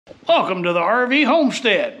Welcome to the RV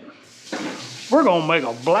Homestead. We're gonna make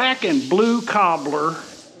a black and blue cobbler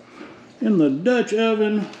in the Dutch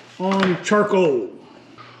oven on charcoal.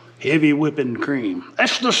 Heavy whipping cream.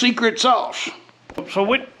 That's the secret sauce.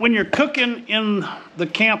 So when you're cooking in the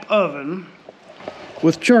camp oven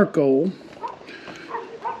with charcoal,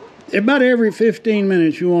 about every 15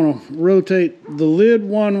 minutes you want to rotate the lid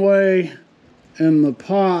one way and the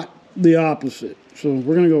pot the opposite. So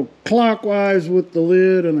we're going to go clockwise with the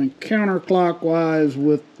lid and then counterclockwise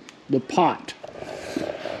with the pot.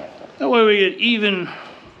 That way we get even.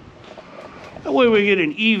 That way we get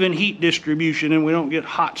an even heat distribution and we don't get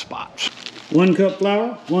hot spots. 1 cup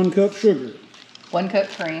flour, 1 cup sugar. 1 cup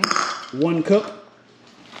cream. 1 cup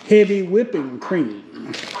heavy whipping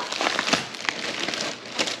cream.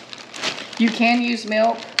 You can use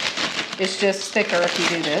milk. It's just thicker if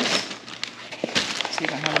you do this. See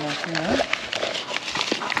if I have enough milk.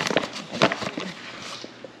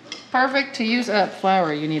 Perfect to use up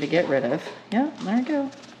flour you need to get rid of. Yeah, there you go.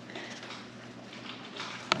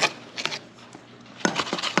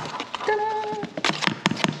 Ta-da!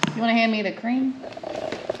 You want to hand me the cream?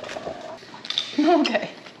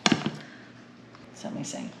 Okay. So let me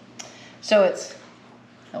see. So it's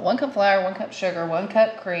 1 cup flour, 1 cup sugar, 1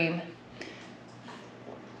 cup cream,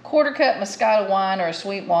 1/4 cup Moscato wine or a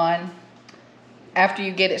sweet wine after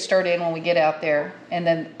you get it stirred in when we get out there, and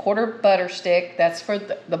then 1/4 butter stick, that's for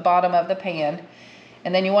the bottom of the pan,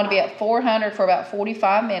 and then you want to be at 400 for about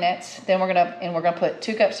 45 minutes. Then we're gonna put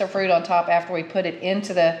 2 cups of fruit on top after we put it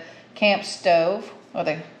into the camp stove or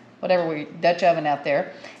the Dutch oven out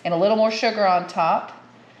there, and a little more sugar on top,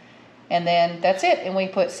 and then that's it. And we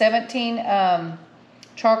put 17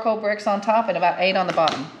 charcoal bricks on top and about 8 on the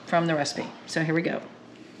bottom from the recipe. So here we go.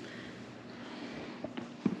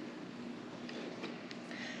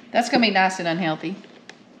 That's gonna be nice and unhealthy.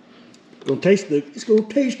 It's gonna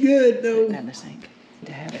taste good though. Add the sink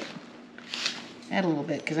to have it. Add a little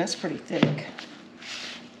bit because that's pretty thick.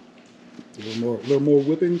 A little more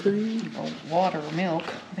whipping cream. Or water or milk.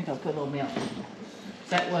 I think I'll put a little milk.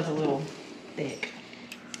 That was a little thick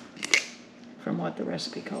from what the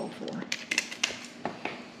recipe called for.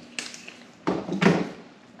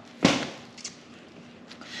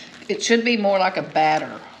 It should be more like a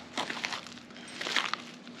batter.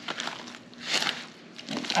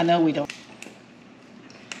 I know we don't.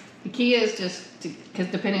 The key is just because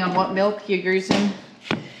depending on what milk you're using,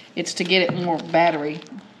 it's to get it more battery.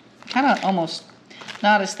 Kind of almost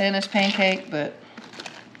not as thin as pancake, but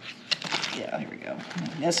yeah, here we go.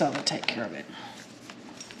 That's all to take care of it.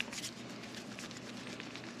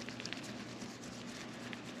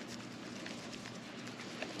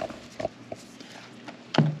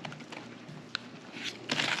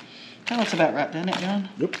 That looks about right, doesn't it, John?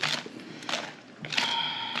 Yep.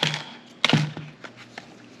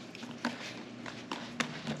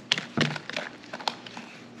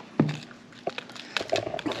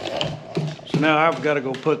 Now I've got to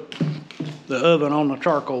go put the oven on the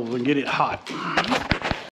charcoal and get it hot.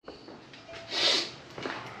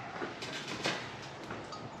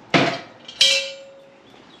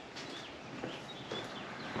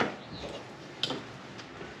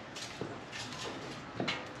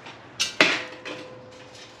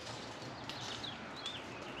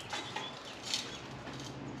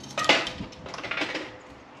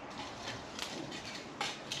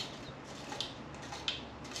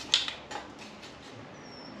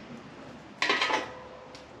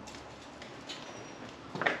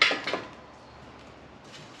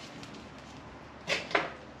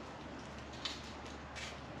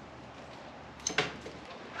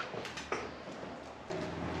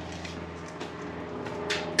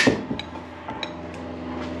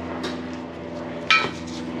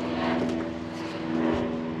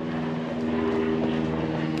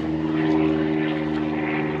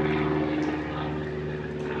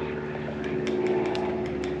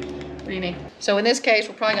 So in this case,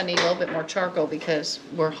 we're probably gonna need a little bit more charcoal because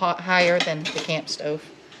we're higher than the camp stove.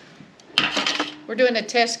 We're doing a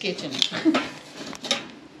test kitchen.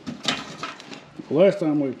 Last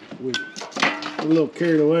time we were a little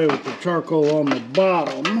carried away with the charcoal on the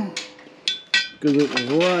bottom because it was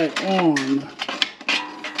right on.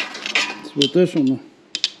 So with this one,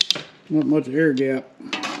 not much air gap.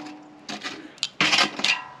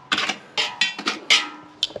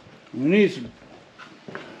 We need some.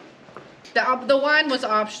 The wine was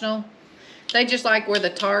optional. They just like where the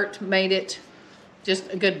tart made it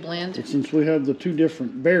just a good blend. But since we have the 2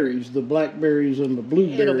 different berries, the blackberries and the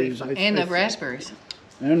blueberries. And the raspberries.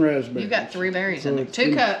 And raspberries. You got 3 berries in there.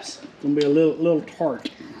 2 cups. It's gonna be a little tart.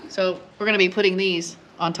 So we're gonna be putting these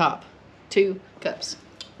on top. 2 cups.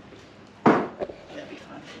 That'd be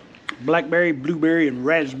fun. blackberry, blueberry, and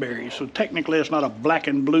raspberry. So technically it's not a black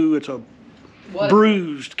and blue, it's a What?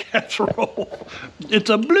 bruised casserole. It's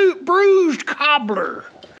a bruised cobbler.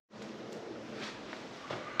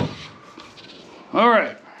 All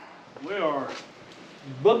right, we are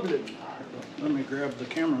bubbling. Let me grab the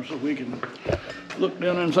camera so we can look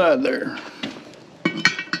down inside there.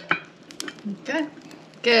 Okay,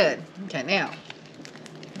 good. Okay, now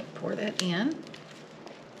pour that in.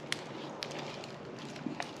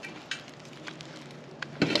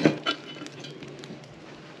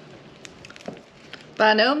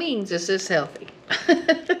 By no means is this healthy.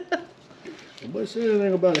 Nobody said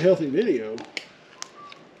anything about a healthy video.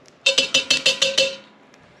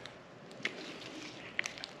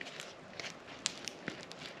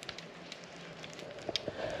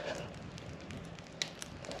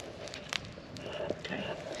 Okay.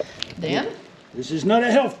 Then? This is not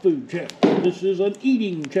a health food channel. This is an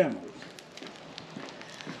eating channel.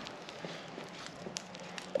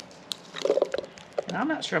 I'm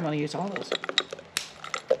not sure I'm going to use all those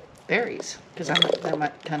berries because that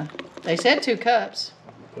might kind of. They said 2 cups.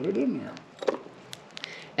 Put it in there.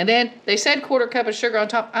 And then they said 1/4 cup of sugar on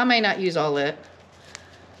top. I may not use all that.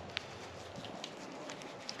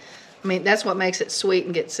 I mean, that's what makes it sweet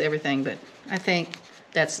and gets everything, but I think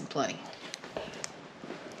that's plenty.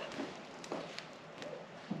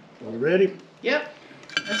 Are we ready? Yep,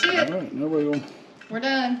 that's it. All right, now We're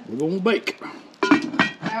done. we're gonna bake.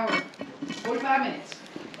 Hour, 45 minutes.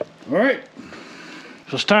 All right.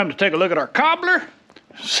 So it's time to take a look at our cobbler.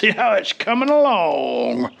 See how it's coming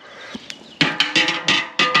along.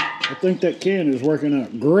 I think that can is working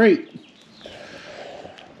out great.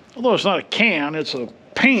 Although it's not a can, it's a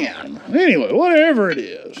pan. Anyway, whatever it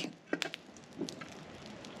is.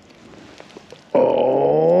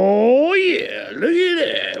 Oh yeah, look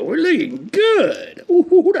at that. We're looking good.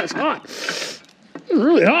 Ooh, that's hot. It's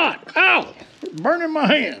really hot. Ow, it's burning my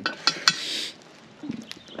hand.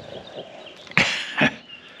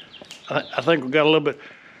 I think we got a little bit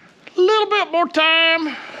more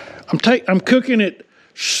time. I'm cooking it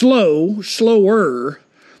slower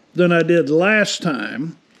than I did last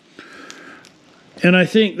time. And I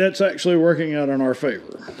think that's actually working out in our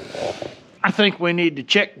favor. I think we need to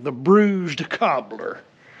check the bruised cobbler.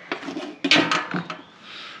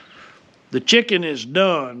 The chicken is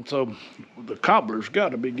done, so the cobbler's got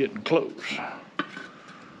to be getting close.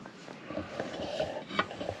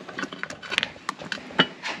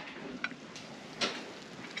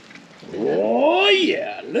 Oh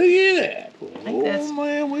yeah, look at that. Oh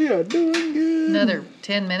man, we are doing good. Another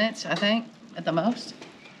 10 minutes, I think, at the most.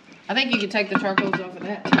 I think you could take the charcoals off of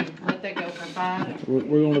that too. Let that go for 5. We're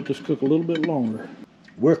gonna let this cook a little bit longer.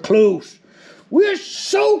 We're close. We're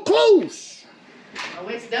so close. Oh,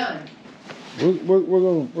 it's done. We're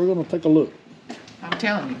gonna take a look. I'm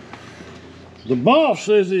telling you. The boss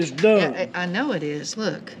says it's done. Yeah, I know it is.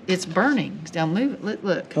 Look, it's burning. Now move it.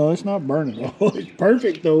 Look. Oh, it's not burning. Oh, it's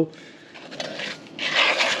perfect though.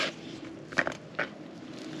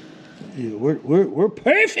 Yeah, we're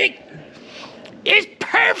perfect. It's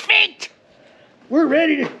perfect. We're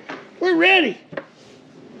ready.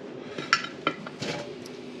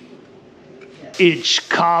 It's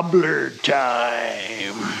cobbler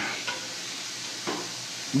time.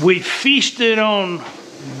 We feasted on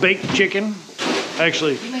baked chicken.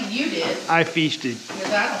 Actually, You mean you did? I feasted.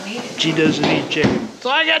 Because I don't eat it. She doesn't eat chicken. So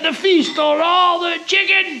I got to feast on all the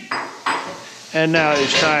chicken. And now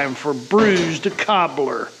it's time for bruised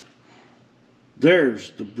cobbler.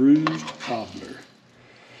 There's the bruised cobbler.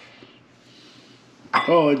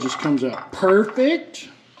 Oh, it just comes out perfect.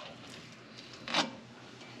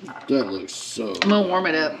 That looks so. I'm gonna warm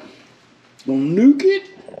it up. Gonna nuke it?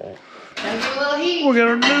 Gotta give it a little heat. We're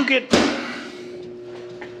gonna nuke it.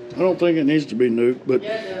 I don't think it needs to be nuked, but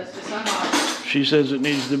Yeah, it does. It's not hot. she says it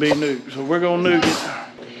needs to be nuked, so we're gonna nuke it.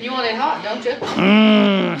 You want it hot, don't you?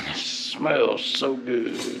 Mmm, smells so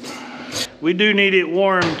good. We do need it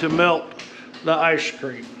warm to melt the ice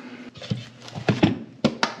cream.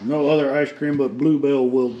 No other ice cream but Bluebell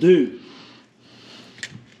will do.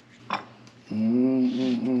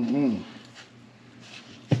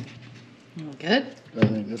 Good? I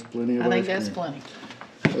think that's plenty of ice cream. I think that's plenty.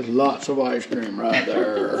 There's lots of ice cream right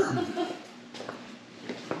there.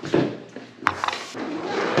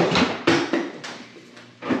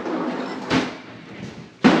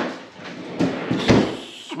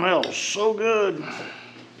 Smells so good.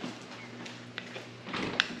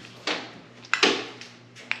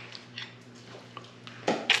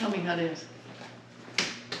 Tell me how it is. Is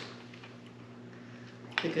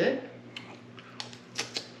it good?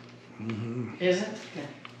 Mm-hmm. Is it? Okay.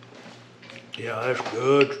 Yeah, that's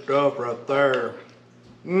good stuff right there.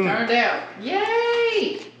 Turned out.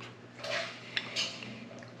 Yay!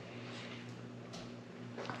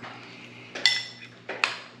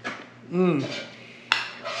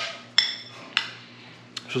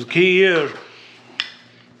 So the key is,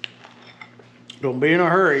 don't be in a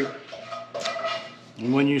hurry.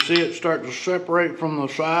 And when you see it start to separate from the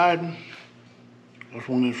side, that's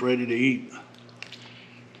when it's ready to eat.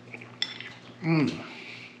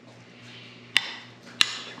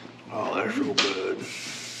 Oh, that's so good.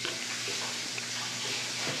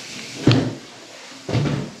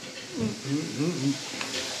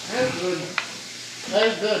 That's good.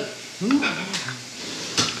 That's good.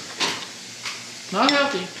 Not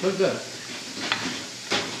healthy, but good.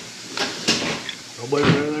 Nobody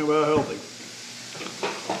knows anything about healthy.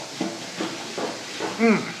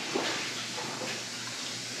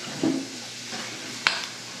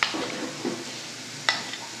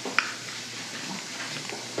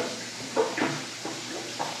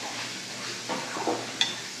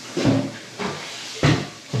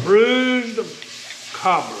 Bruised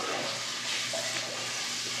cobbler.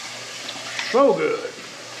 So good.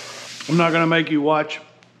 I'm not going to make you watch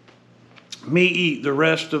me eat the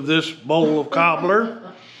rest of this bowl of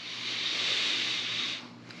cobbler.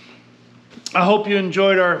 I hope you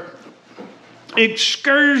enjoyed our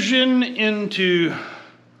excursion into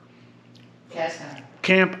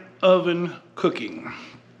camp oven cooking.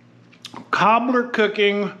 Cobbler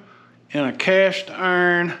cooking in a cast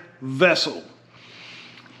iron vessel.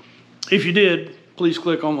 If you did, please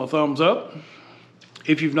click on the thumbs up.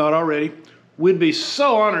 If you've not already, we'd be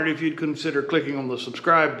so honored if you'd consider clicking on the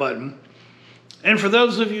subscribe button. And for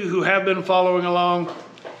those of you who have been following along,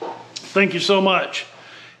 thank you so much.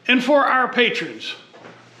 And for our patrons,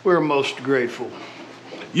 we're most grateful.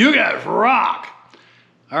 You guys rock.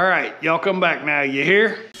 All right, y'all come back now, you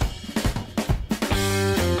hear?